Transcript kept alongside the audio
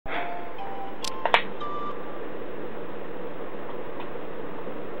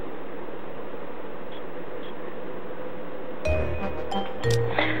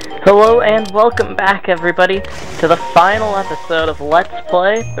Hello and welcome back, everybody, to the final episode of Let's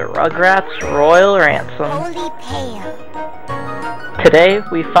Play the Rugrats Royal Ransom. Holy Pail. Today,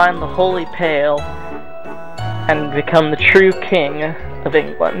 we find the Holy Pail and become the true king of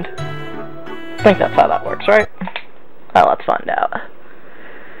England. I think that's how that works, right? Well, let's find out.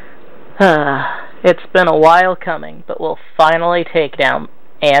 It's been a while coming, but we'll finally take down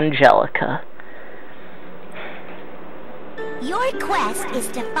Angelica. Your quest is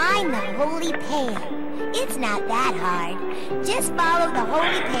to find the Holy Pail. It's not that hard. Just follow the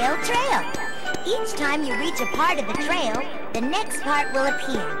Holy Pail trail. Each time you reach a part of the trail, the next part will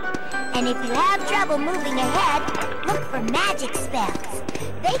appear. And if you have trouble moving ahead, look for magic spells.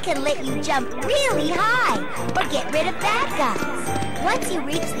 They can let you jump really high or get rid of bad guys. Once you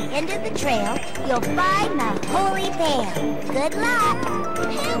reach the end of the trail, you'll find the Holy Pail. Good luck!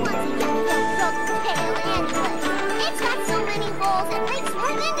 Who wants to get the broken pail anyway? It's got so many holes and leaks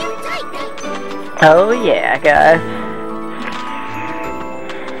more than your tightening. Oh yeah, guys.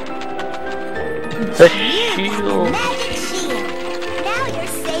 The shield. Magic shield. Now you're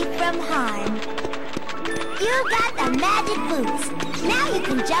safe from harm. You got the magic boots. Now you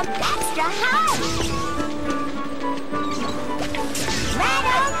can jump extra high. Right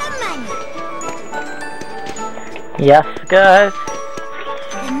on the money. Yes, guys.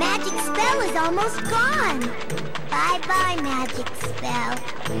 The magic spell is almost gone. Bye-bye, magic spell.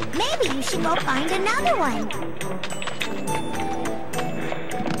 Maybe you should go find another one.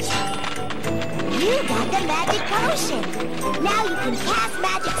 You got the magic potion. Now you can cast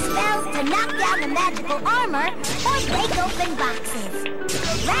magic spells to knock down the magical armor or break open boxes.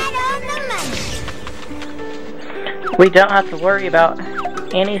 Right on the money. We don't have to worry about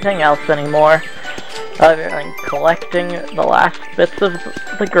anything else anymore other than collecting the last bits of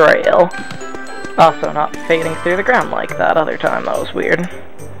the Grail. Also not fading through the ground like that other time. That was weird.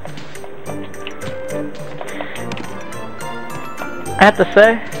 I have to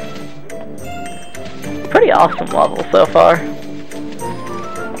say, pretty awesome level so far.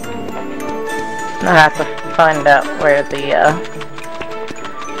 I have to find out where the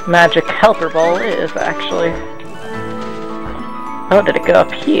magic helper ball is, actually. Oh, did it go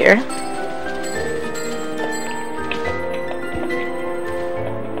up here?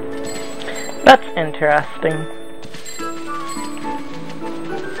 That's interesting.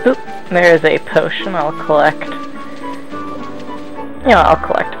 Oop, there is a potion I'll collect. You know, I'll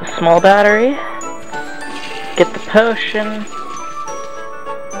collect a small battery. Get the potion.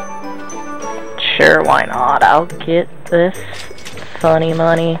 Sure, why not? I'll get this funny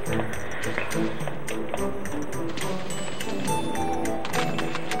money.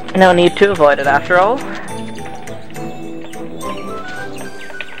 No need to avoid it after all.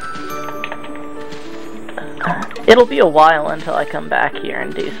 It'll be a while until I come back here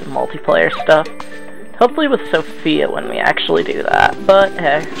and do some multiplayer stuff. Hopefully with Sophia when we actually do that, but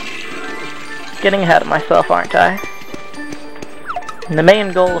hey. Getting ahead of myself, aren't I? And the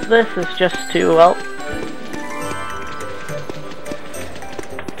main goal of this is just to, well...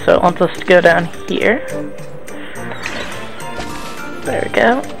 So it wants us to go down here. There we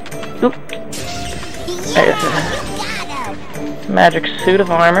go. Oop. There's a magic suit of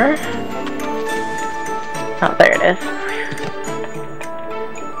armor. Oh, there it is.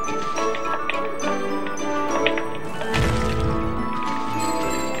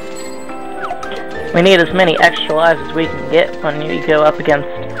 We need as many extra lives as we can get when we go up against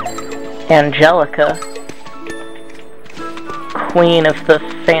Angelica, Queen of the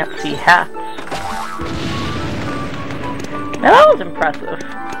Fancy Hats. Now that was impressive.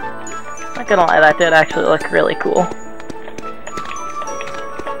 Not gonna lie, that did actually look really cool.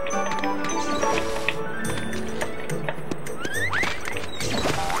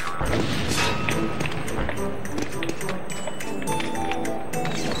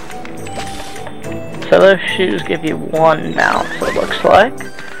 So those shoes give you one bounce, it looks like.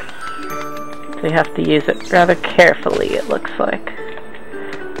 So you have to use it rather carefully, it looks like.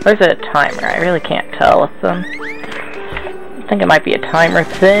 Or is it a timer? I really can't tell with them. I think it might be a timer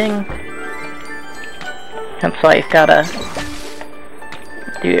thing. That's why you've gotta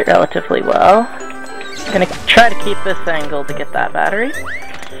do it relatively well. I'm gonna try to keep this angle to get that battery.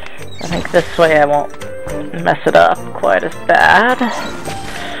 I think this way I won't mess it up quite as bad.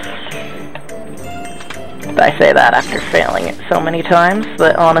 I say that after failing it so many times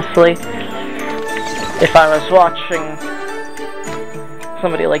that honestly, if I was watching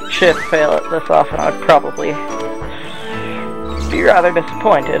somebody like Chip fail it this often, I would probably be rather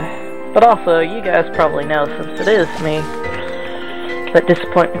disappointed. But also, you guys probably know, since it is me, that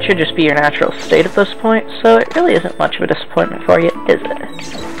disappointment should just be your natural state at this point, so it really isn't much of a disappointment for you, is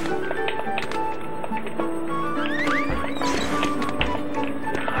it?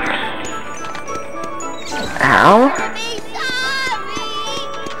 Ow.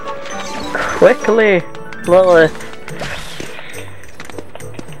 Quickly, Lilith.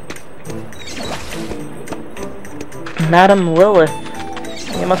 Madam Lilith,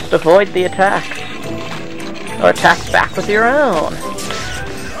 you must avoid the attacks. Or attack back with your own.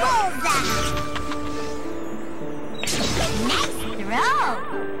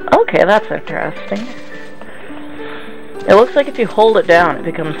 Okay, that's interesting. It looks like if you hold it down, it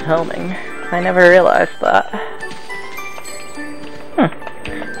becomes homing. I never realized that.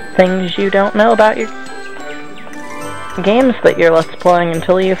 Things you don't know about your games that you're let's playing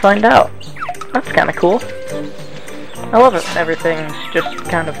until you find out. That's kinda cool. I love it when everything's just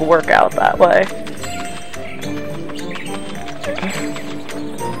kind of work out that way.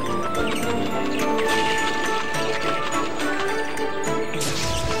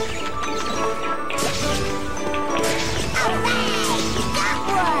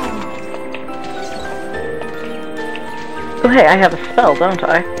 Oh hey, I have a spell, don't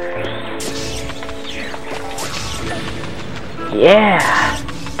I? Yeah!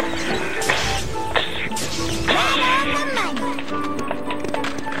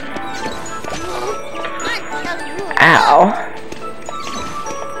 Ow.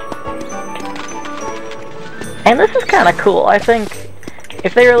 And this is kinda cool. I think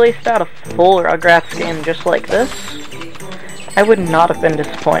if they released out a full Rugrats game just like this, I would not have been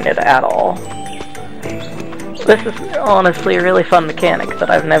disappointed at all. This is honestly a really fun mechanic that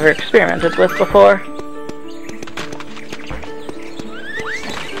I've never experimented with before.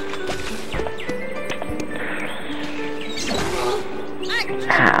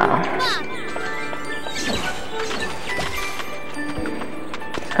 Ow.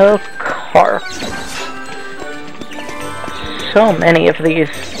 Oh, carp. So many of these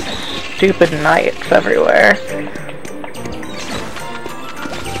stupid knights everywhere.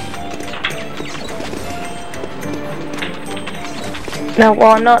 Now,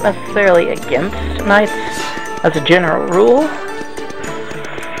 while I'm not necessarily against knights as a general rule,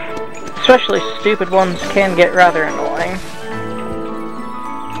 especially stupid ones can get rather annoying.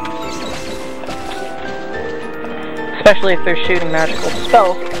 Especially if they're shooting magical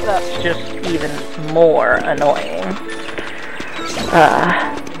spells, that's just even more annoying.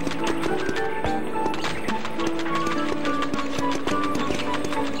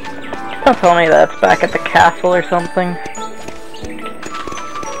 Don't tell me that's back at the castle or something.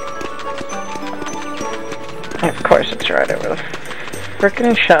 Of course it's right over the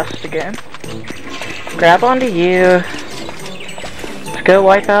frickin' chest again. Grab onto you. Let's go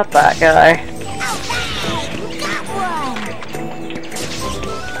wipe out that guy.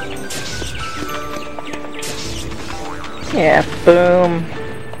 Yeah, boom.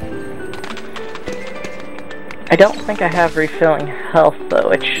 I don't think I have refilling health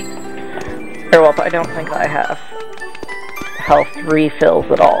though, well, I don't think I have health refills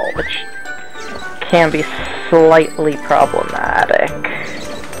at all, which can be slightly problematic.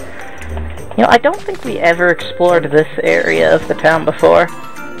 You know, I don't think we ever explored this area of the town before.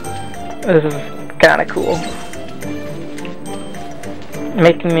 This is kinda cool.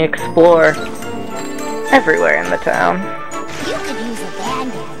 Making me explore everywhere in the town. You could use a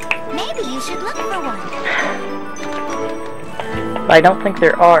band-aid. Maybe you should look for one. I don't think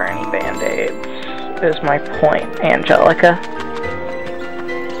there are any band-aids, is my point, Angelica.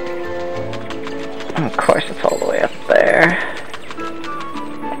 Of course it's all the way up there.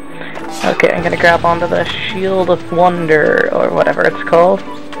 Okay, I'm gonna grab onto the Shield of Wonder, or whatever it's called.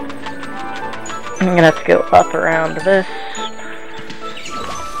 I'm gonna have to go up around this.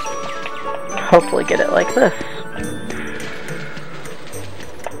 Hopefully get it like this.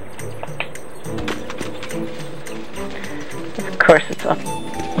 Of course it's up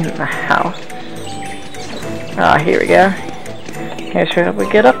in the house. Ah, here we go. Here's where we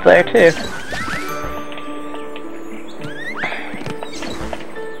get up there too.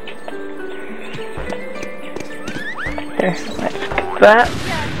 There, let's get that.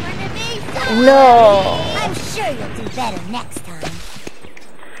 No! I'm sure you'll do better next time.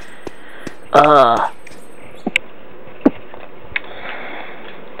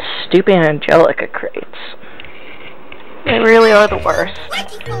 Stupid Angelica crates. They really are the worst.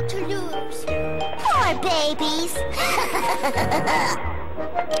 Wonderful to lose. Poor babies.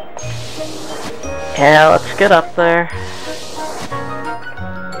 Yeah, let's get up there.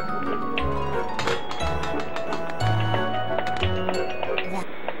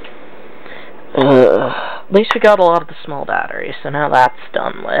 At least we got a lot of the small batteries, so now that's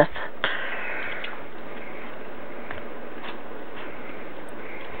done with.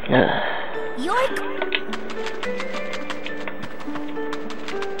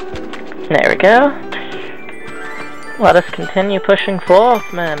 There we go. Let us continue pushing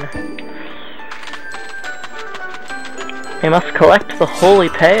forth, men. We must collect the Holy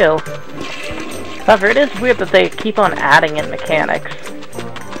Pail. However, it is weird that they keep on adding in mechanics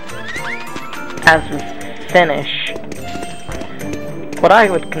as we finish what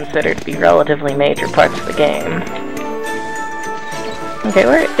I would consider to be relatively major parts of the game. Okay,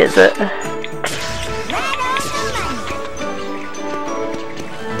 where is it?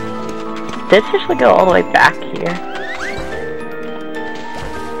 Did it seriously go all the way back here?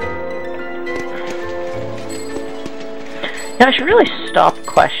 Yeah, I should really stop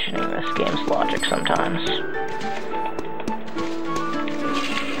questioning this game's logic sometimes.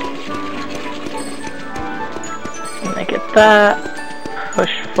 Make it that.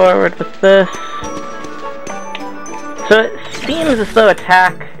 Push forward with this. So it seems as though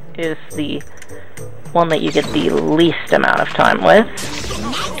attack is the one that you get the least amount of time with.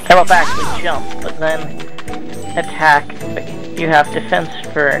 Well, actually jump, but then attack, you have defense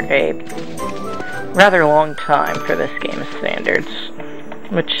for a rather long time for this game's standards,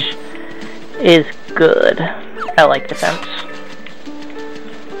 which is good. I like defense.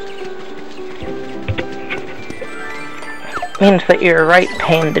 Means that you're a right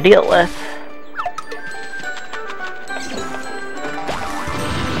pain to deal with.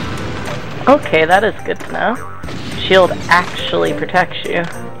 Okay, that is good to know. Shield actually protects you.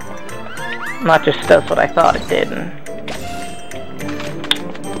 Not just does what I thought it did and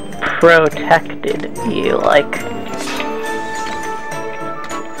protected you, like,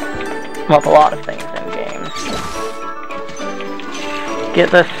 well, a lot of things in games. Get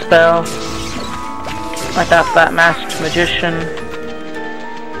this spell. Like that's that masked magician.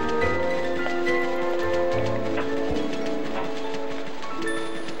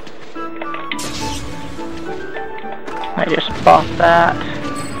 I just bought that.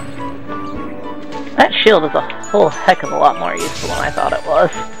 That shield is a whole heck of a lot more useful than I thought it was.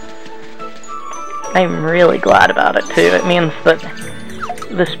 I'm really glad about it too. It means that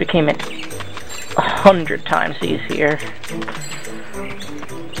this became 100 times easier.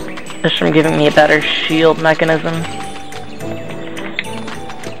 Just from giving me a better shield mechanism.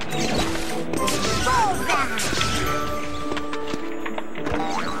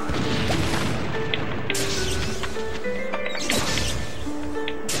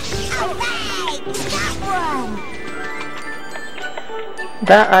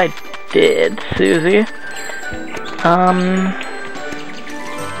 That I did, Susie.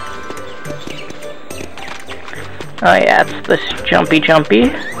 Oh yeah, it's this jumpy.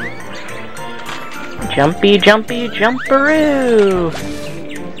 Jumpy, jumperoo!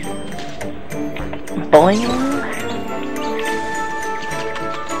 Boing!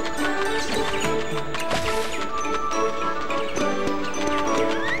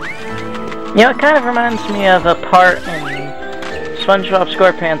 You know, it kind of reminds me of a part in SpongeBob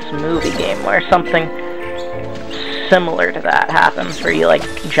SquarePants movie game where something similar to that happens, where you, like,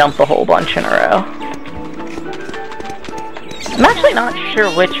 jump a whole bunch in a row. I'm actually not sure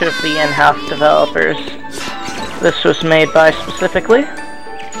which of the in-house developers this was made by specifically.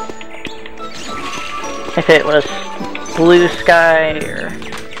 If it was Blue Sky or...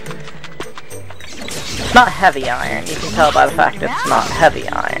 It's not Heavy Iron, you can tell by the fact it's not Heavy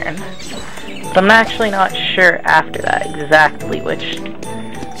Iron. But I'm actually not sure after that exactly which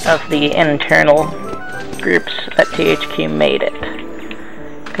of the internal groups at THQ made it.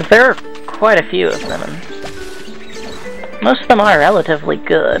 Because there are quite a few of them, and most of them are relatively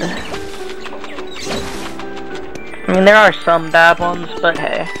good. I mean, there are some bad ones, but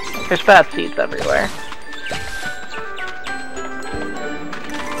hey, there's bad seeds everywhere.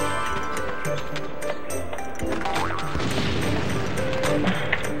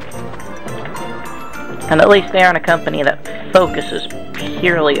 And at least they aren't a company that focuses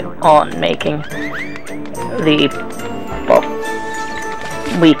purely on making the, well,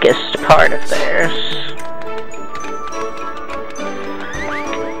 weakest part of theirs.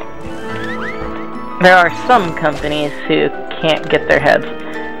 There are some companies who can't get their heads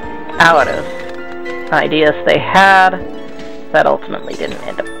out of ideas they had that ultimately didn't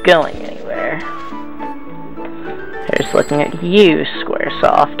end up going anywhere. Here's looking at you,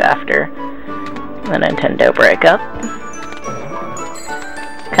 Squaresoft, after the Nintendo breakup.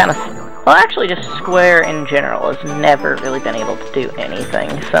 Well, actually, just Square in general has never really been able to do anything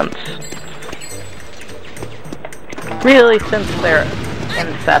since their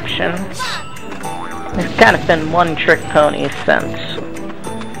inception. They've kind of been one-trick ponies since.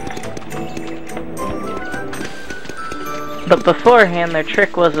 But beforehand, their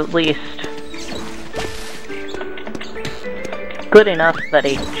trick was at least good enough that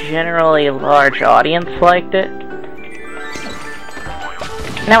a generally large audience liked it,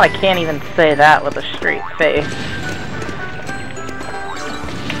 Now I can't even say that with a straight face.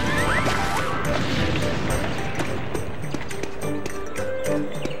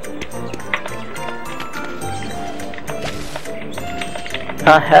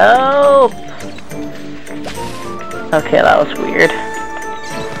 Help! Okay, that was weird.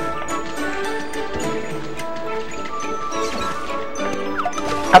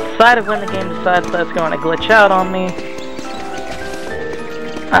 Outside of when the game decides that it's going to glitch out on me,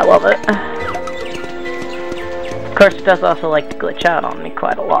 I love it. Of course, it does also like to glitch out on me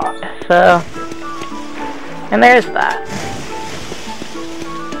quite a lot, so... And there's that.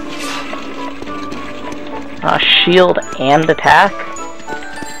 Shield and attack?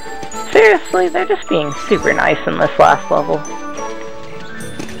 Seriously, they're just being super nice in this last level.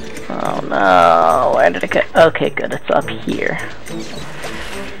 Oh no, where did it go? Okay, good, it's up here.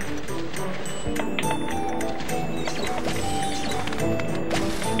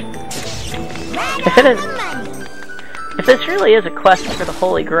 If this really is a quest for the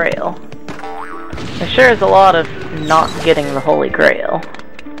Holy Grail, there sure is a lot of not getting the Holy Grail.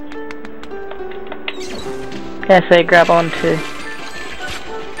 Okay, so I grab onto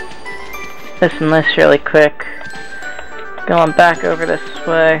this and this really quick. Going back over this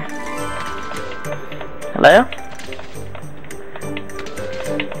way. Hello?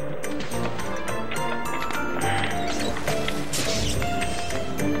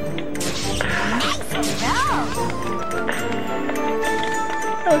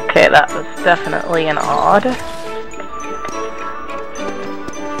 Okay, that was definitely an odd.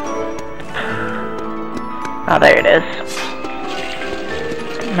 Oh, there it is.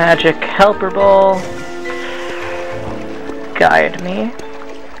 Magic Helper Ball. Guide me.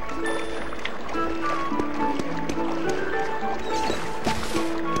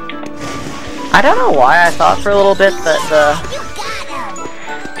 I don't know why I thought for a little bit that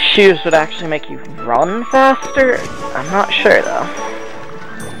the shoes would actually make you run faster. I'm not sure though.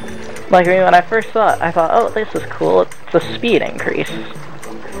 Like, I mean, when I first saw it, I thought, oh, this is cool. It's a speed increase.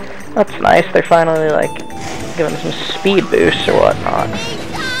 That's nice. They're finally, like, giving some speed boosts or whatnot.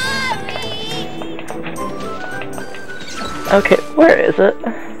 Okay, where is it?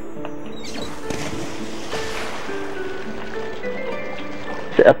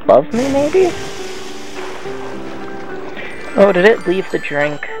 Is it above me, maybe? Oh, did it leave the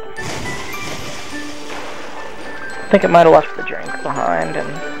drink? I think it might have left the drink behind and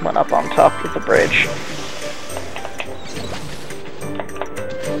went up on top of the bridge.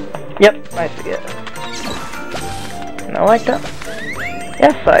 Yep, I see it. And I like that.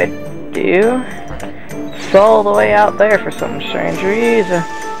 Yes, I do. It's all the way out there for some strange reason.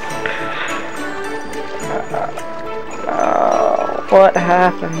 What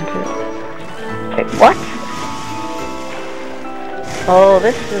happened to... Wait, what? Oh,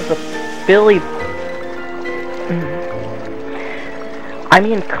 this is a Billy... I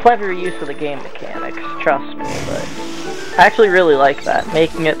mean, clever use of the game mechanics, trust me, but I actually really like that,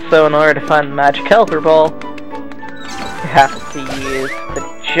 making it so in order to find the magic helper ball, you have to use the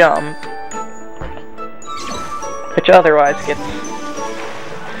jump, which otherwise gets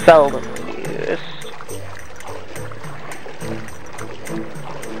seldom used.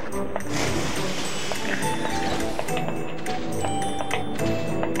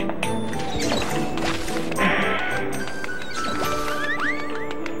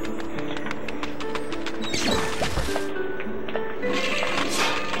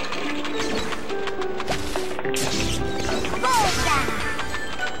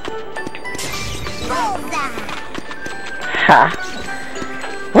 Ha!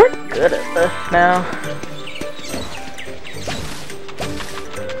 We're good at this now.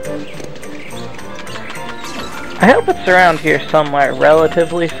 I hope it's around here somewhere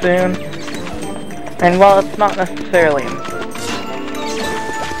relatively soon. And while it's not necessarily,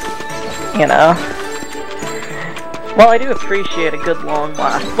 you know, while I do appreciate a good long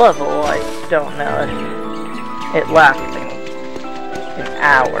last level, I don't know if it lasting an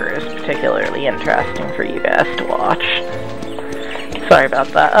hour is particularly interesting for you guys to watch. Sorry about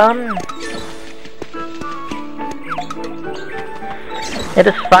that. It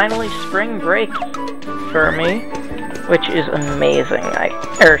is finally spring break for me, which is amazing.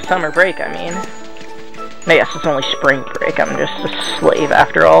 Or summer break, I mean. No, yes, it's only spring break. I'm just a slave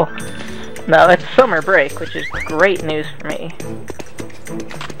after all. No, it's summer break, which is great news for me.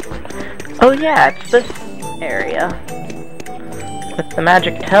 Oh yeah, it's this area. With the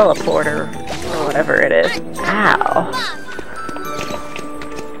magic teleporter, or whatever it is. Ow.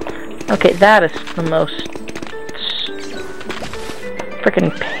 Okay, that is the most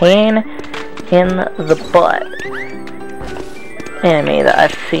frickin' pain in the butt enemy that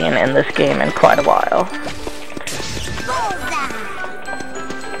I've seen in this game in quite a while.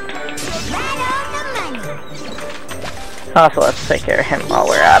 Also, let's take care of him while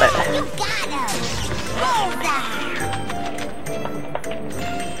we're at it.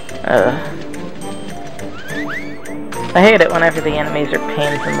 I hate it whenever the enemies are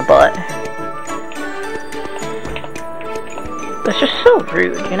pains in the butt. It's just so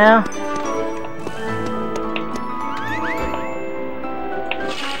rude, you know?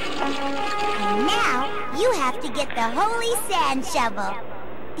 And now, you have to get the holy sand shovel.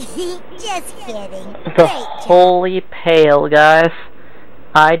 Just kidding. The holy pail, guys.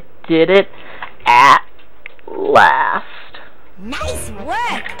 I did it at last. Nice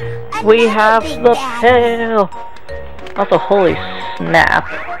work! We have the pail! Also, holy snap.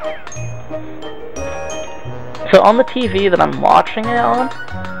 So on the TV that I'm watching it on,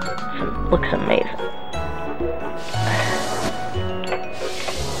 it looks amazing.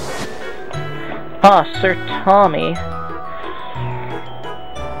 Ah, Sir Tommy.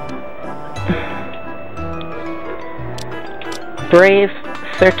 Brave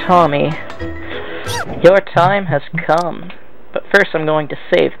Sir Tommy, your time has come. But first I'm going to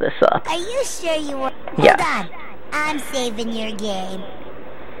save this up. Are you sure you were? Yes. Hold on. I'm saving your game.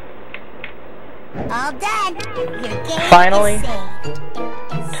 All done. Your game Finally, is saved.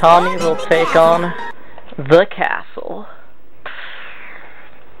 Tommy will take on the castle.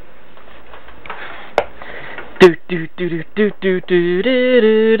 Time to do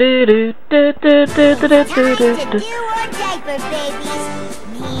or diaper, babies.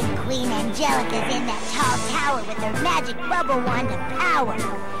 Me and Queen Angelica's in that tall tower with her magic bubble wand of power.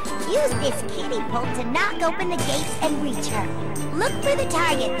 Use this kitty pole to knock open the gates and reach her. Look for the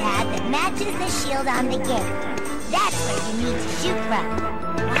target pad that matches the shield on the gate. That's where you need to shoot from.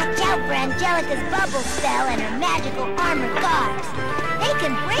 Watch out for Angelica's bubble spell and her magical armor guards. They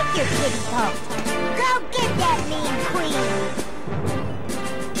can break your kitty pole. Go get that mean queen!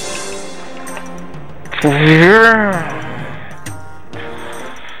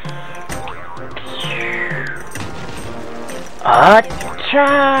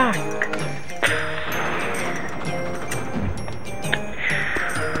 Attack!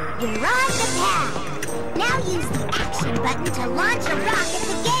 You're on the pad. Now use the action button to launch a rock at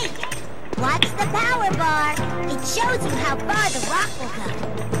the gate. Watch the power bar. It shows you how far the rock will go.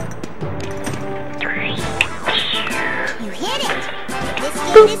 You hit it! This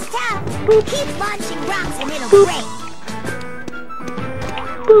game is tough. Keep launching rocks and it'll break.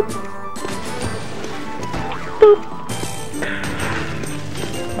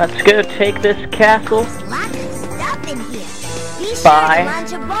 Let's go take this castle. There's lots of stuff in here. Be sure Bye. to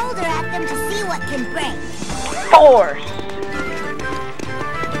launch a boulder at them to see what can break. Force!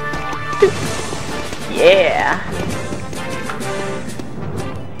 Yeah!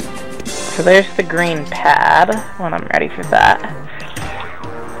 So there's the green pad, when I'm ready for that.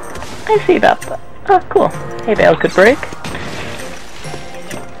 I see about that. Oh, cool. Hey, Bale could break.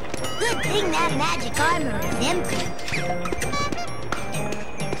 Good thing that magic armor is empty.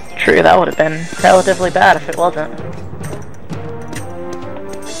 True, that would have been relatively bad if it wasn't.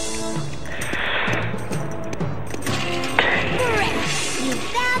 Great! You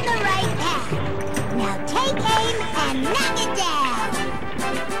found the right path. Now take aim and knock it down.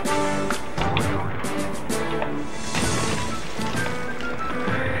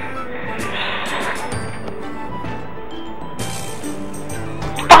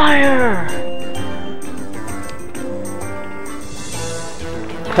 Fire!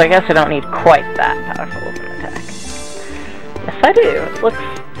 So I guess I don't need quite that powerful of an attack. Yes, I do. It looks...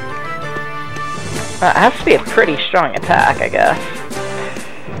 it has to be a pretty strong attack, I guess.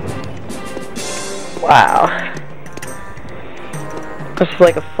 Wow. This is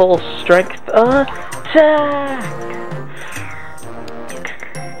like a full strength attack!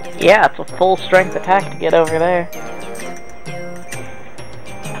 Yeah, it's a full strength attack to get over there.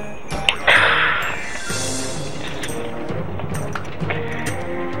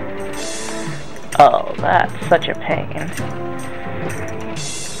 Oh, that's such a pain.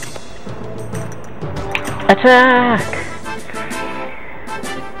 Attack!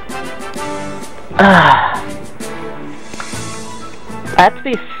 Ah. I have to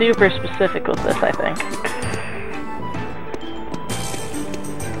be super specific with this, I think.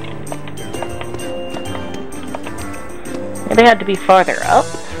 Maybe they had to be farther up?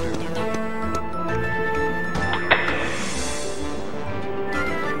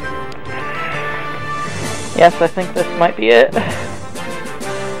 Yes, I think this might be it.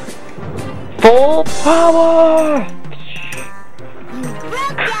 Full power! You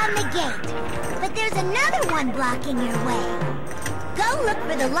broke down the gate, but there's another one blocking your way. Go look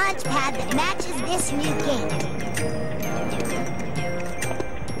for the launch pad that matches this new gate.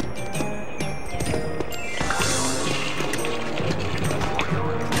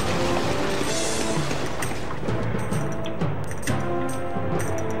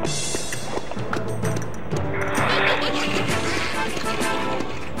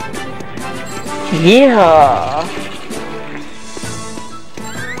 Yeah.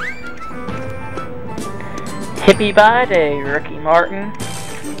 Hippie by day, Rookie Martin.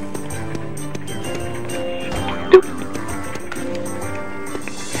 Boop.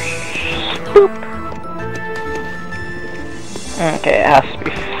 Boop. Okay, it has to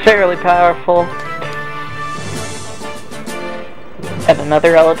be fairly powerful. And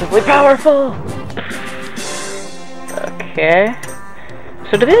another relatively powerful. Okay.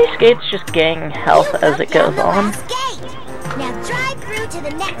 So do these gates just gain health as it goes on? Now drive through to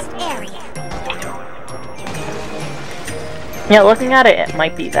the next area. Yeah, looking at it, it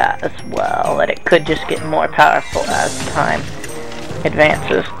might be that as well. That it could just get more powerful as time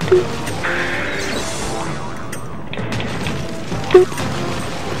advances.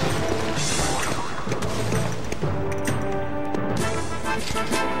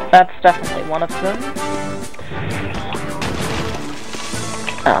 That's definitely one of them.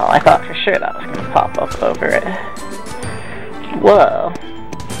 Oh, I thought for sure that was going to pop up over it. Whoa.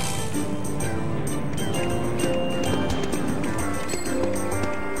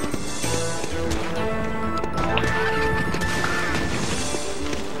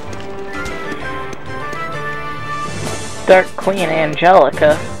 Dark Queen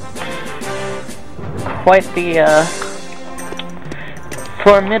Angelica. Quite the,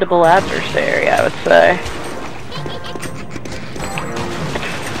 formidable adversary, I would say.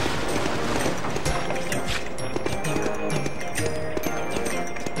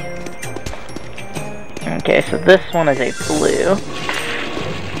 Okay, so this one is a blue.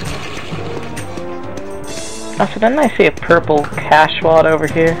 Also, didn't I see a purple cash wad over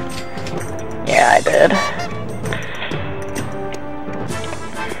here? Yeah, I did.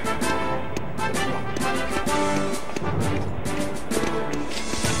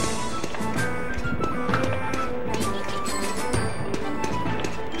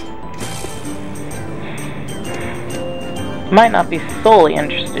 Might not be solely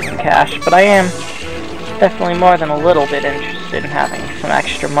interested in cash, but I am definitely more than a little bit interested in having some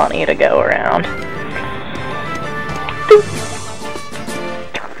extra money to go around.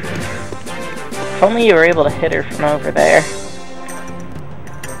 If only you were able to hit her from over there.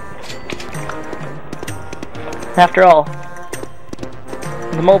 After all,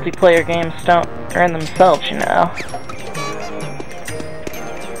 the multiplayer games don't earn themselves, you know.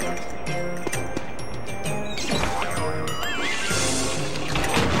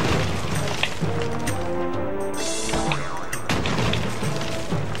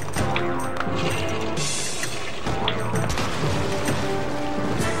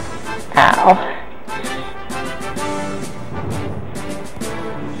 Ow.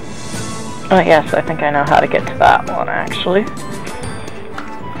 Oh yes, I think I know how to get to that one, actually.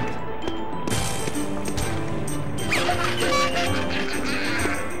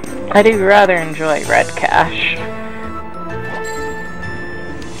 I do rather enjoy red cash.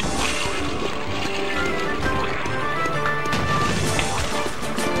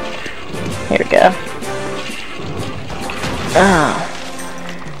 Here we go. Oh.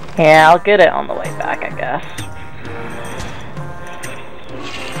 Yeah, I'll get it on the way back, I guess.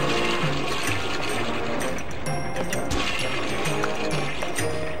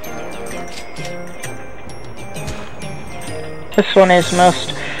 This one is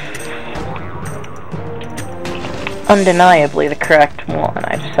most undeniably the correct one.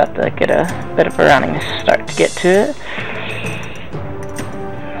 I just have to get a bit of a running start to get to it.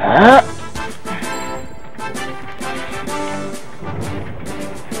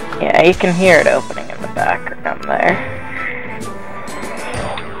 Yeah, you can hear it opening in the background there.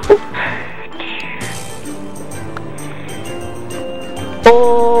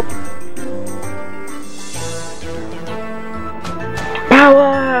 Oh!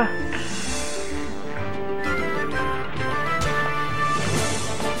 Power!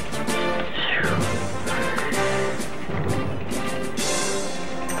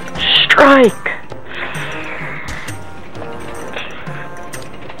 Strike!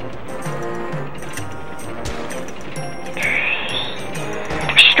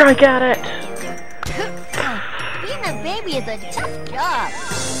 Strike at it! Being a baby is a tough job.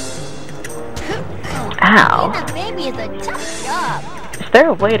 Ow. Being a baby is a tough job. Is there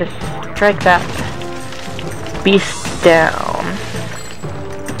a way to strike that beast down?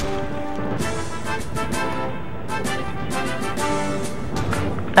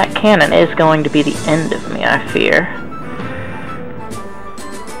 That cannon is going to be the end of me, I fear.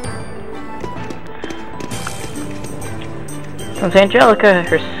 Since Angelica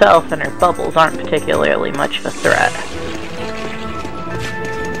herself and her bubbles aren't particularly much of a threat.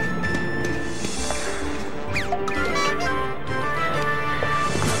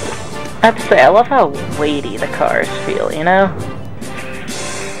 I have to say, I love how weighty the cars feel, you know?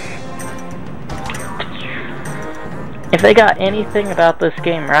 If they got anything about this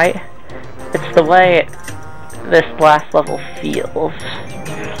game right, it's the way this last level feels.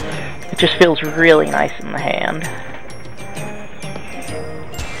 It just feels really nice in the hand.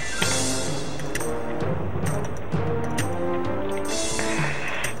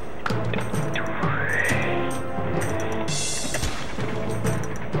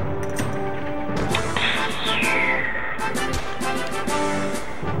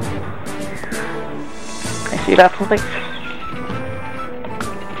 I see that something?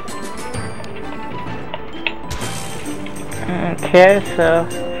 Okay, so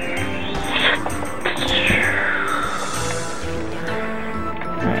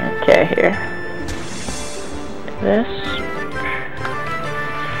okay, here. This.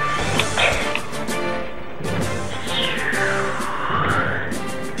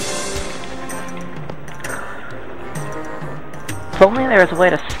 If only there was a way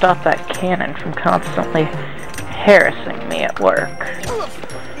to stop that cannon from constantly harassing me at work.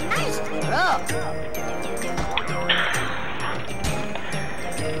 Nice throw.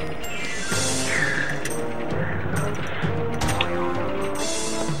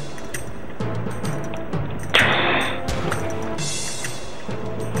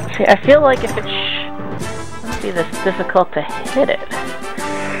 See, I feel like if it wouldn't be this difficult to hit it.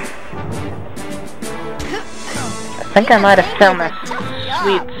 I think I might have found that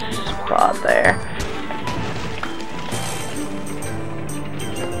sweet spot there.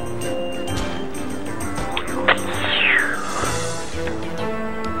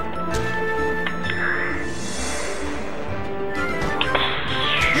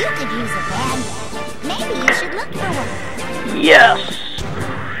 You could use a band. Maybe you should look for one. Yes!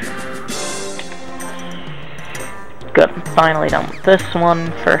 Good, I'm finally done with this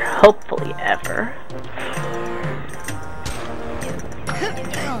one for hopefully ever.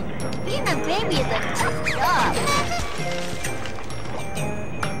 Being a baby is a tough job.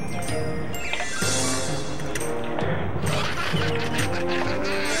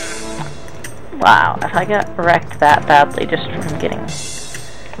 Wow, if I got wrecked that badly just from getting...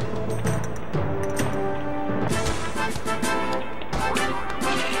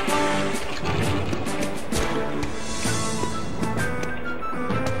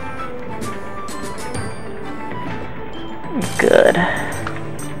 Good.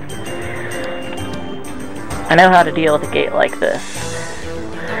 I know how to deal with a gate like this.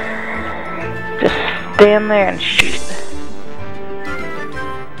 Just stand there and shoot.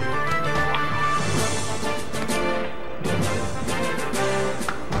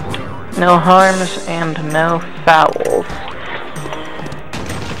 No harms and no fouls.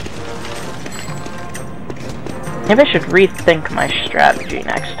 Maybe I should rethink my strategy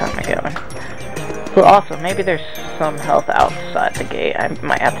next time I go in. Well, also, maybe there's some health outside the gate. I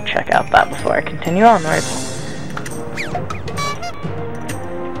might have to check out that before I continue onwards.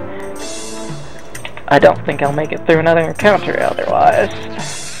 I don't think I'll make it through another encounter otherwise.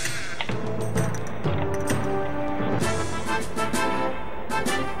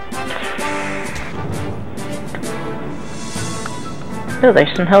 Oh,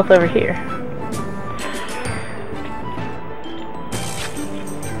 there's some health over here.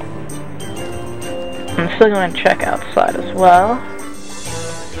 I'm still going to check outside as well.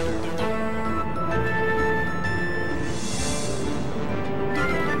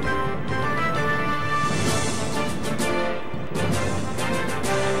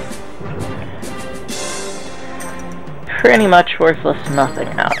 Pretty much worthless nothing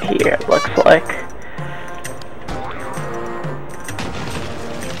out here, it looks like.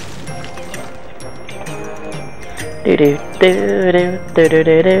 Do do do do do do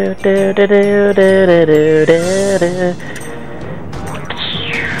do do do do do do do do.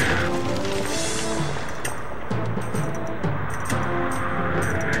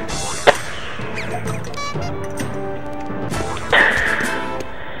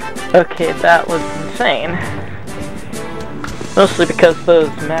 Okay, that was insane. Mostly because those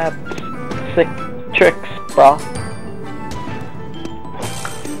mad sick tricks, bro.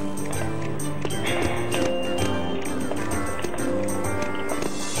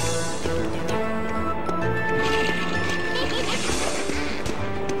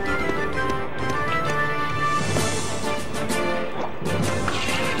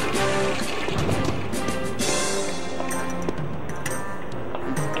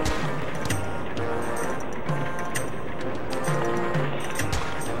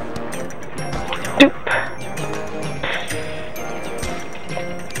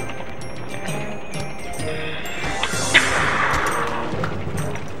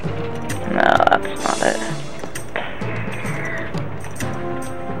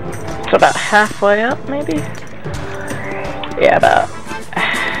 So about halfway up, maybe? Yeah, about.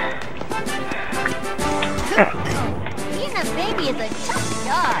 Being a baby is a tough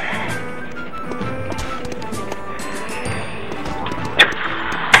job.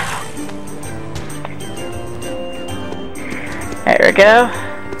 There we go.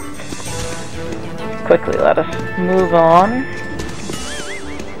 Quickly let us move on.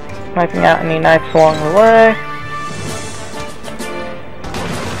 Wiping out any knights along the way.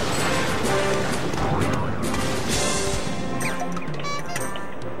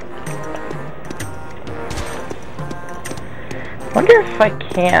 Wonder if I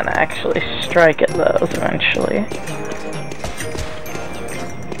can actually strike at those eventually.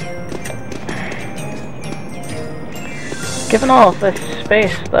 Given all of this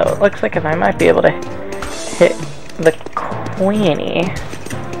space, though, it looks like I might be able to hit the Queenie.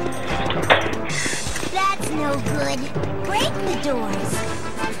 That's no good. Break the doors.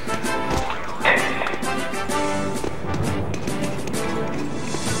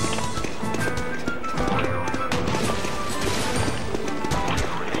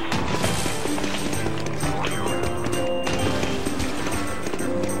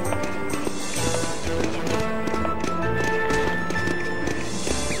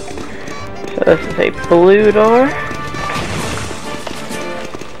 So this is a blue door.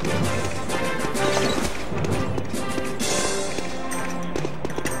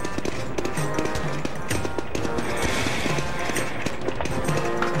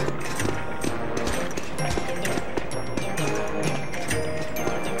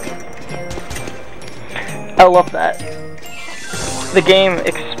 I love that. The game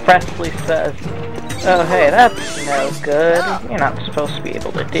expressly says, oh hey, that's no good. You're not supposed to be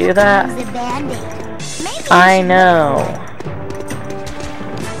able to do that. I know.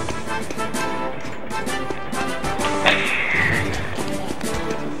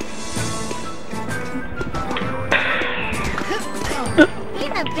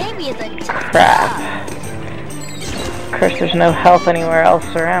 Being a baby is a tough Crap. Of course, there's no health anywhere else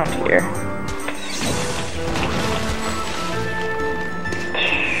around here.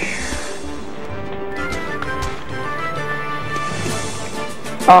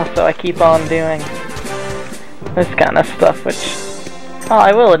 Also, I keep on doing this kind of stuff, which, well,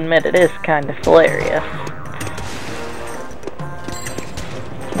 I will admit it is kind of hilarious.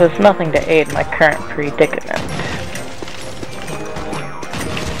 There's nothing to aid my current predicament.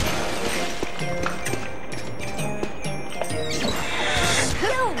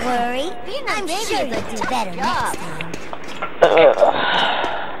 Don't worry, I'm sure you'll do better next time.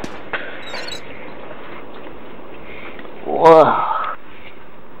 Whoa.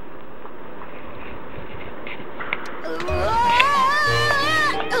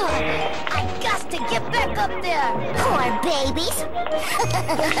 I got to get back up there. Poor babies.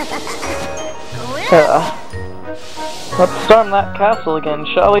 Let's storm that castle again,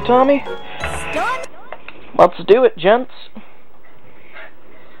 shall we, Tommy? Storm. Let's do it, gents.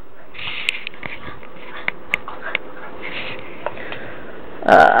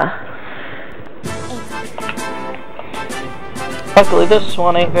 Luckily, this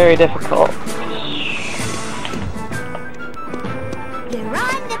one ain't very difficult. You're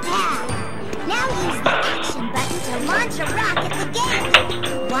on the path. Now use the action button to launch a rock at the gate.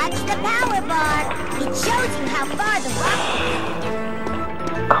 Watch the power bar. It shows you how far the rock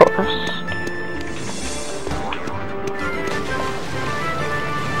Of course.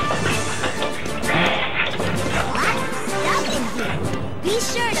 Lots of stuff in here. Be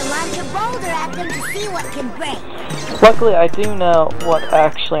sure to launch a boulder at them to see what can break. Luckily, I do know what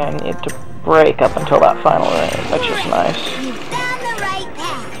actually I need to break up until that final room, which is nice. You found the right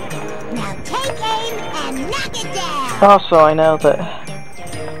path. Now take aim and knock it down. Also, I know that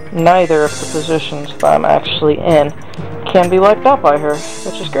neither of the positions that I'm actually in can be wiped out by her,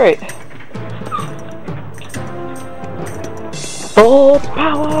 which is great. Full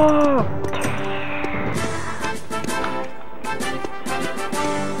power!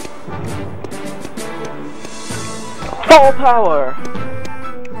 Full power!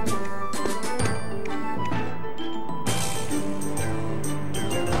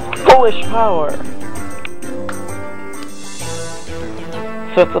 Foolish power!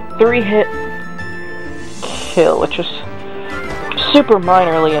 So it's a 3-hit kill, which is super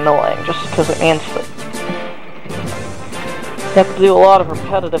minorly annoying, just because it means that you have to do a lot of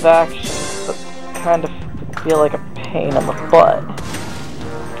repetitive actions that kind of feel like a pain in the butt.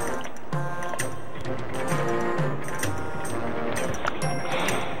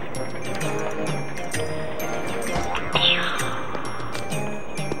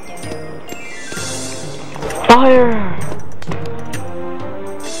 Fire!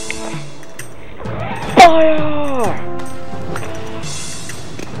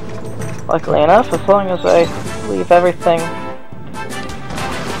 Luckily enough, as long as I leave everything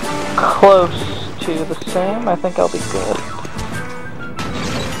close to the same, I think I'll be good.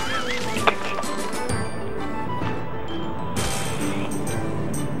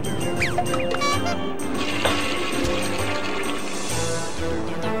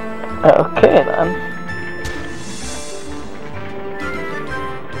 Okay then.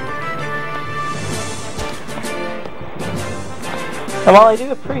 And while I do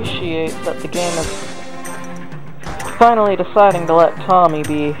appreciate that the game is finally deciding to let Tommy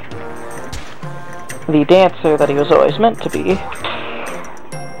be the dancer that he was always meant to be,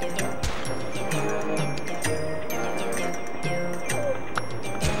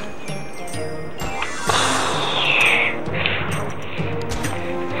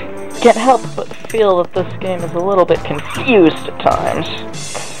 can't help but feel that this game is a little bit confused at times.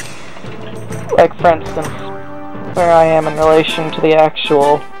 Like, for instance, where I am in relation to the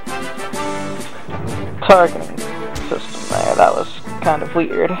actual targeting system there. That was kind of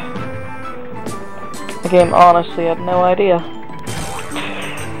weird. The game honestly had no idea.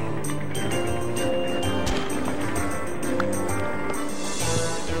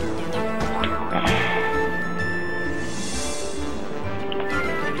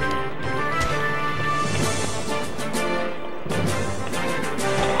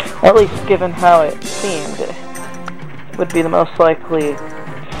 At least given how it seemed, it would be the most likely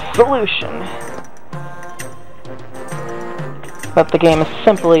solution. But the game is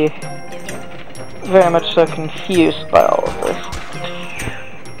simply very much so confused by all of this.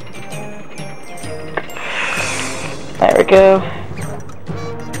 There we go.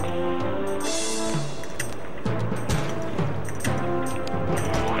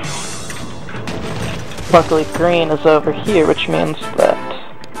 Luckily green is over here, which means that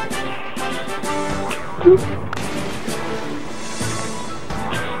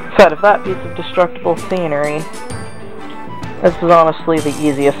outside of that piece of destructible scenery, this is honestly the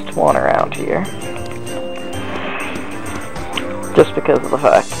easiest one around here. Just because of the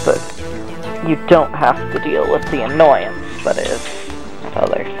fact that you don't have to deal with the annoyance that is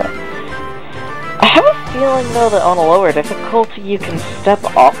other things. I have a feeling though that on a lower difficulty you can step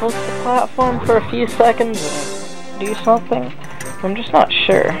off of the platform for a few seconds and do something. I'm just not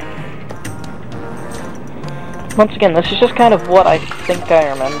sure. Once again, this is just kind of what I think I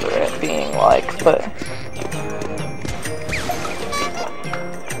remember it being like, but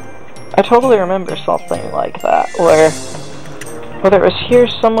I totally remember something like that, where whether it was here or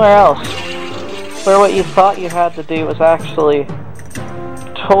somewhere else, where what you thought you had to do was actually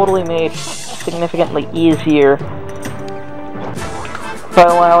totally made significantly easier by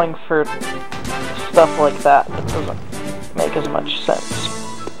allowing for stuff like that that doesn't make as much sense.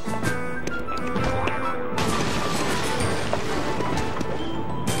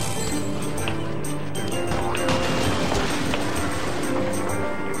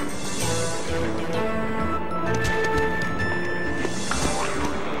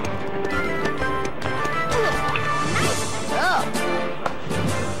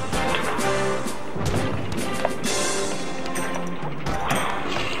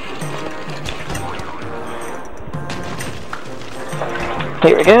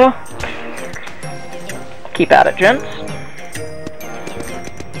 Here we go. Keep at it, gents.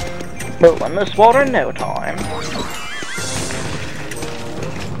 We'll win this water in no time.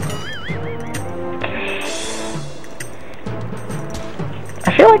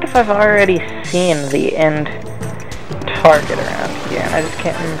 I feel like if I've already seen the end target around here, and I just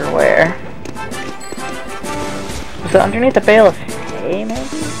can't remember where. Is it underneath the bale of hay, maybe?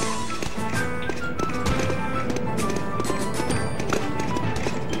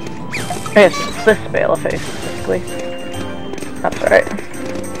 Yes, it's this bale of hay specifically. That's right.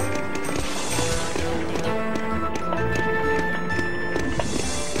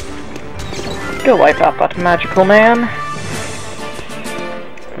 Go wipe out that magical man.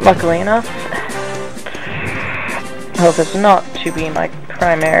 Luckily enough, health is not to be my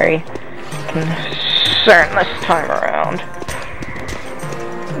primary concern this time around.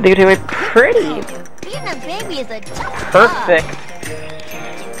 Due to a pretty perfect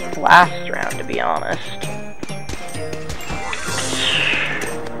last round, to be honest.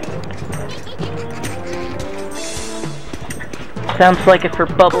 Sounds like if her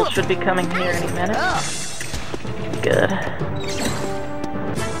bubble should be coming here any minute. Good.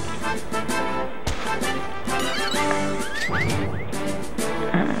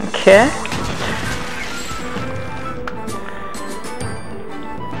 Okay.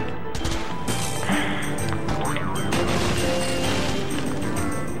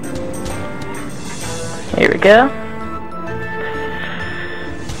 Here we go.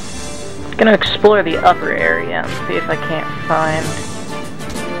 gonna explore the upper area and see if I can't find...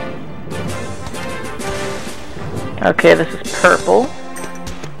 Okay, this is purple.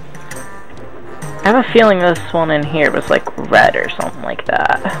 I have a feeling this one in here was like red or something like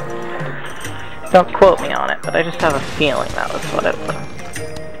that. Don't quote me on it, but I just have a feeling that was what it was.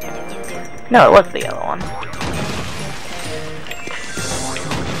 No, it was the yellow one.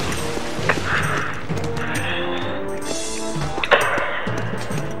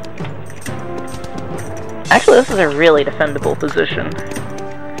 Actually, this is a really defendable position.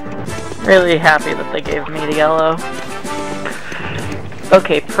 Really happy that they gave me the yellow.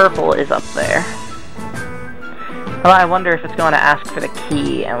 Okay, purple is up there. Well, I wonder if it's going to ask for the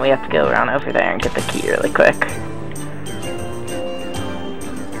key, and we have to go around over there and get the key really quick.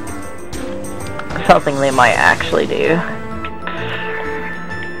 Something they might actually do.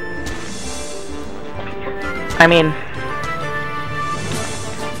 I mean,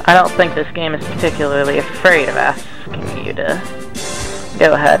 I don't think this game is particularly afraid of asking you to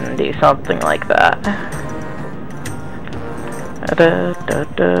go ahead and do something like that.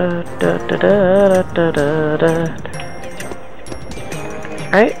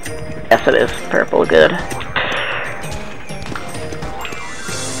 Right? Yes, it is. Purple, good.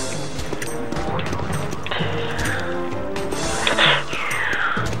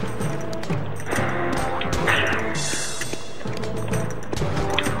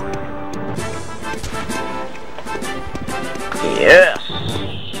 Yes!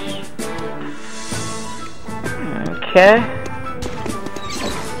 Okay.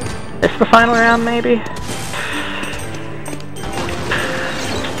 This the final round, maybe?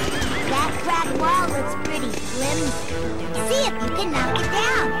 That cracked wall looks pretty flimsy. See if you can knock it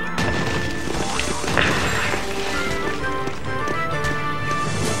down.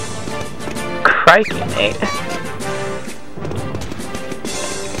 Crikey, mate.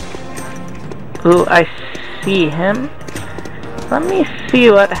 Ooh, I see him. Let me see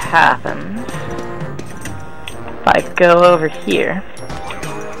what happens if I go over here.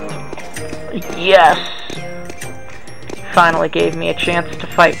 Yes! Finally gave me a chance to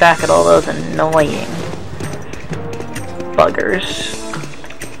fight back at all those annoying buggers.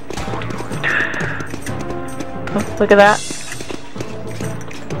 Oh, look at that.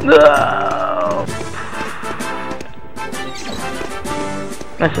 Oh.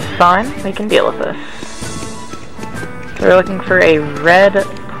 This is fine. We can deal with this. So we're looking for a red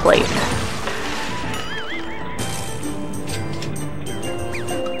plate.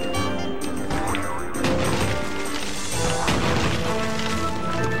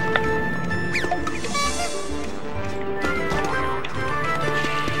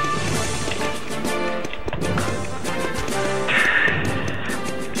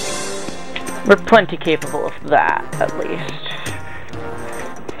 We're plenty capable of that, at least.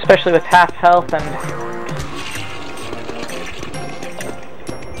 Especially with half health, and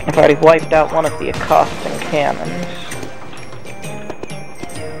I've already wiped out one of the accosting cannons.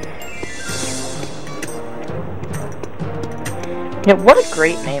 Yeah, what a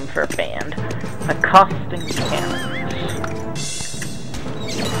great name for a band. Accosting Cannons.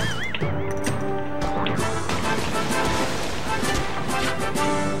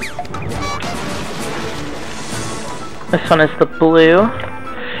 This one is the blue.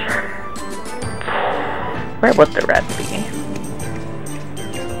 Where would the red be?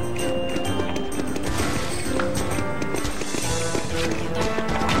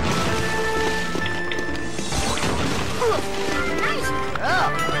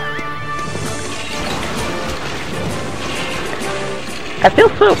 I feel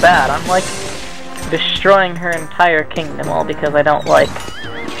so bad. I'm like destroying her entire kingdom all because I don't like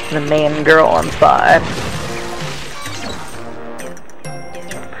the main girl inside.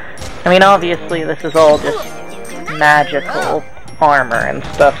 I mean, obviously this is all just magical armor and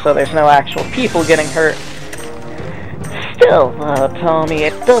stuff, so there's no actual people getting hurt. Still, though, Tommy,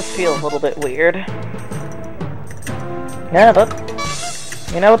 it does feel a little bit weird. Yeah, but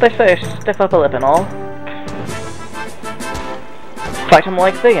you know what they say, stiff upper lip and all. Fight 'em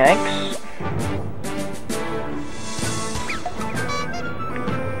like the Yanks.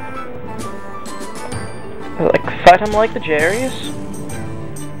 Like, fight 'em like the Jerrys.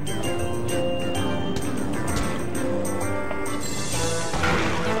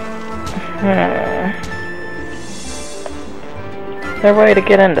 Is there a way to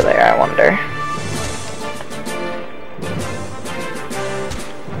get into there, I wonder?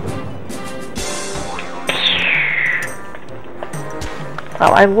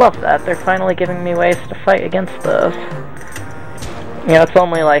 Oh, I love that. They're finally giving me ways to fight against those. You know, it's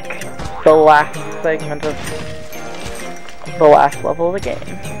only like the last segment of the last level of the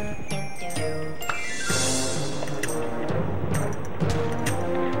game.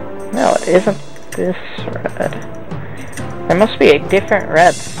 No, it isn't this red. There must be a different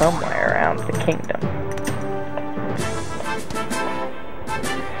red somewhere around the kingdom.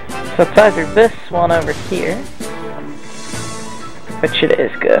 So it's either this one over here, which it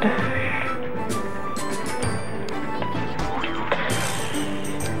is good.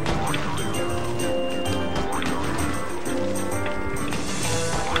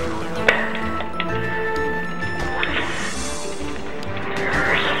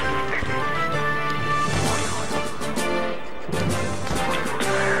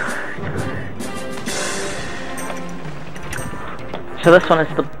 So this one is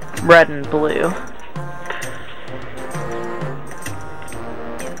the red and blue.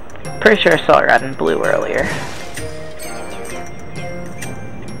 Pretty sure I saw red and blue earlier.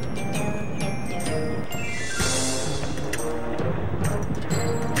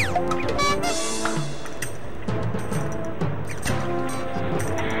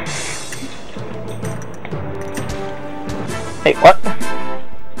 Wait, what?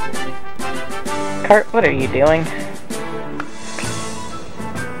 Cart, what are you doing?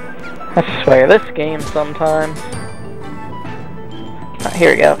 I swear, this game sometimes. Oh,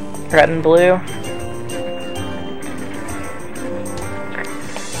 here we go. Red and blue.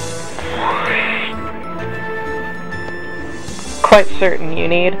 Quite certain you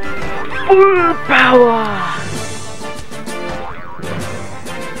need full power!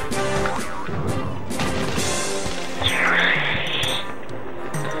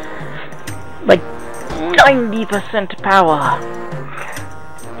 Like 90% power.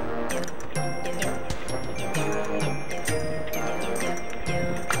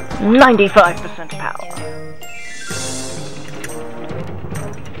 $95% power.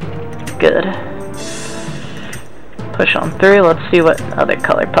 Good. Push on through, let's see what other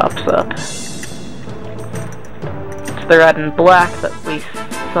color pops up. It's the red and black that we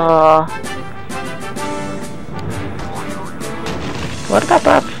saw. What about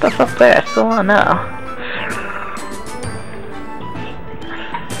that stuff up there? I still wanna know.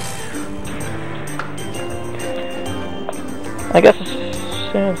 I guess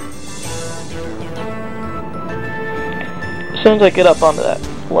as soon as I get up onto that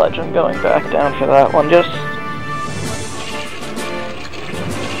ledge, I'm going back down for that one, just...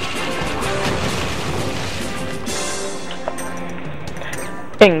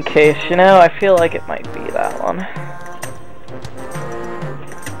 in case, you know, I feel like it might be that one.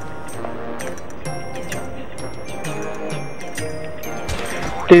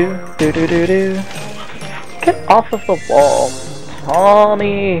 Do. Get off of the wall,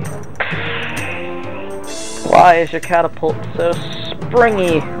 Tommy! Why is your catapult so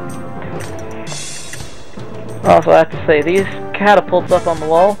springy? Also, I have to say, these catapults up on the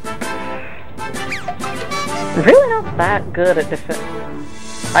wall really not that good at defending.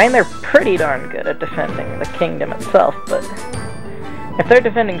 I mean, they're pretty darn good at defending the kingdom itself, but if they're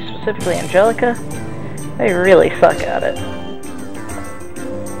defending specifically Angelica, they really suck at it.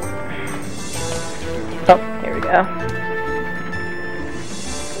 Oh, here we go.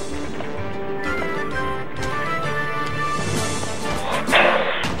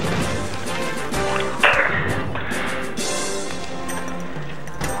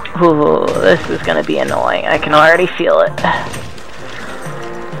 Ooh, this is gonna be annoying. I can already feel it.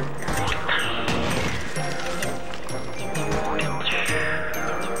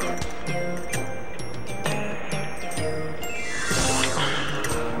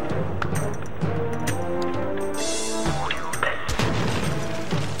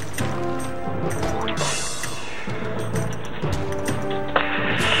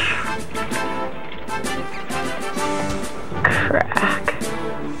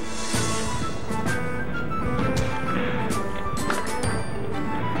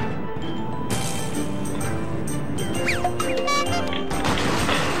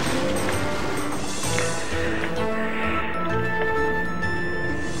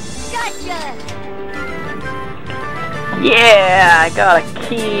 Yeah, I got a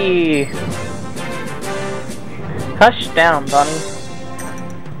key. Hush down, bunny.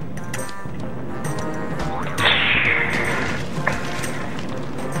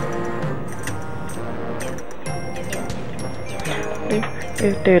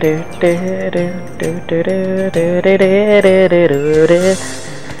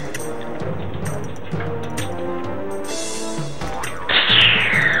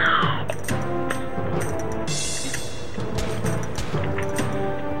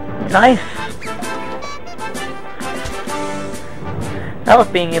 Nice! I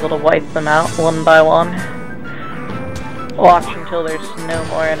love being able to wipe them out one by one. Watch until there's no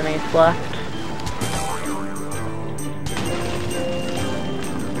more enemies left.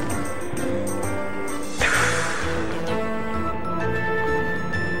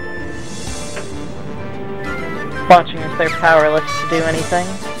 watching as they're powerless to do anything.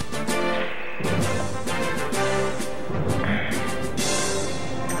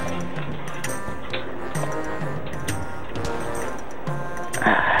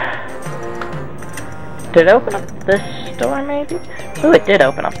 Did it open up this door, maybe? Ooh, it did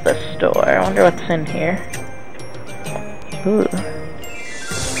open up this door. I wonder what's in here. Ooh.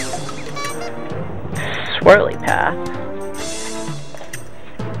 Swirly path.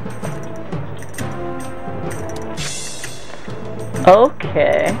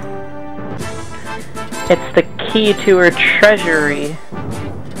 Okay. It's the key to her treasury.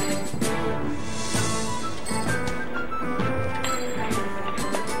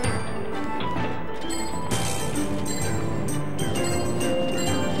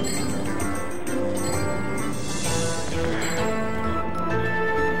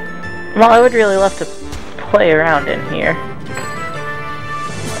 Well, I would really love to play around in here.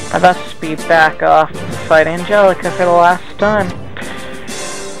 I must be back off to fight Angelica for the last time.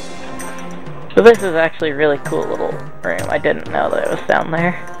 So this is actually a really cool little room. I didn't know that it was down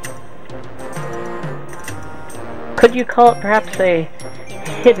there. Could you call it perhaps a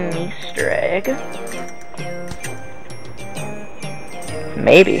hidden Easter egg?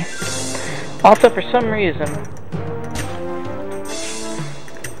 Maybe. Also, for some reason,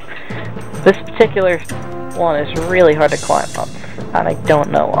 this particular one is really hard to climb up, and I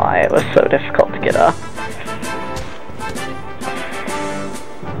don't know why it was so difficult to get up.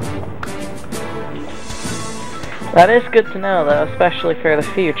 That is good to know, though, especially for the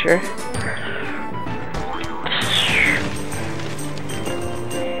future.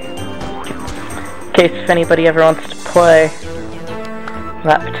 In case if anybody ever wants to play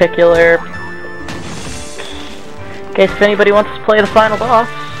that particular... In case if anybody wants to play the final boss.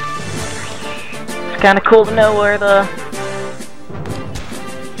 Kinda cool to know where the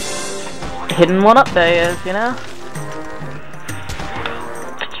hidden one-up bay is, you know?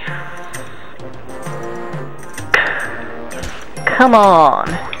 Come on!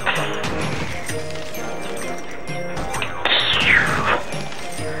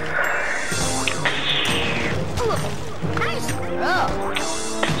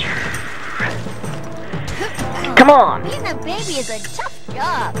 Come on! Being a baby is a tough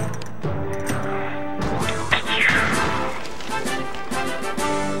job.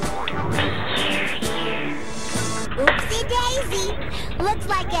 Oopsie daisy! Looks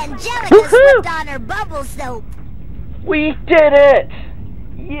like Angelica slipped on her bubble soap. We did it!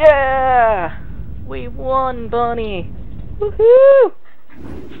 Yeah! We won, Bunny! Woohoo!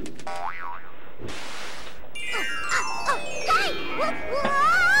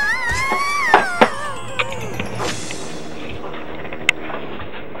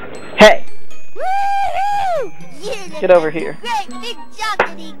 Hey! Hey! Woo-hoo! Get over here. Great big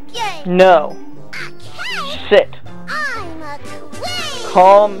chocolatey cake! No. A cake? Sit. I'm a queen!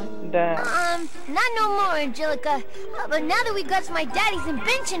 Calm down. Not no more, Angelica. But now that we got my daddy's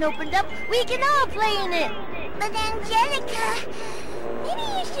invention opened up, we can all play in it. But Angelica, maybe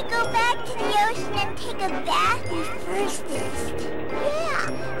you should go back to the ocean and take a bath your firstest. Yeah,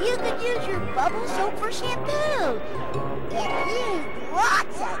 you could use your bubble soap for shampoo. And use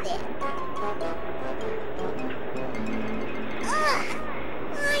lots of it. Ugh,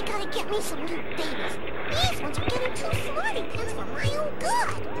 I gotta get me some new babies. These ones are getting too smarty pants for my own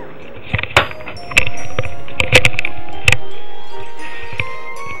good.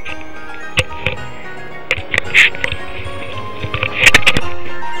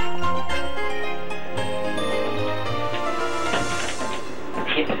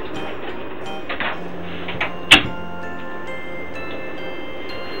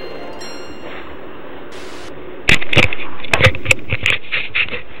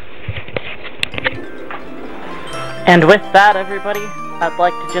 And with that, everybody, I'd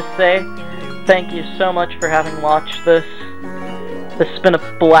like to just say thank you so much for having watched this. This has been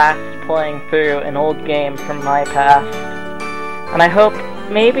a blast playing through an old game from my past. And I hope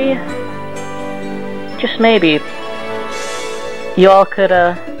maybe, just maybe, you all could,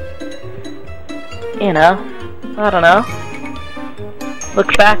 you know, I don't know,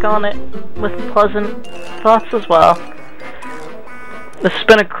 look back on it with pleasant thoughts as well. This has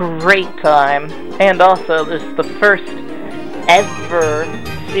been a great time, and also this is the first ever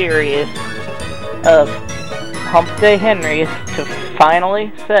series of Hump Day Henrys to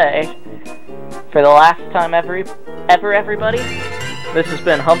finally say, for the last time ever everybody, this has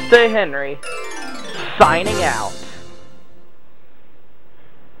been Hump Day Henry, signing out.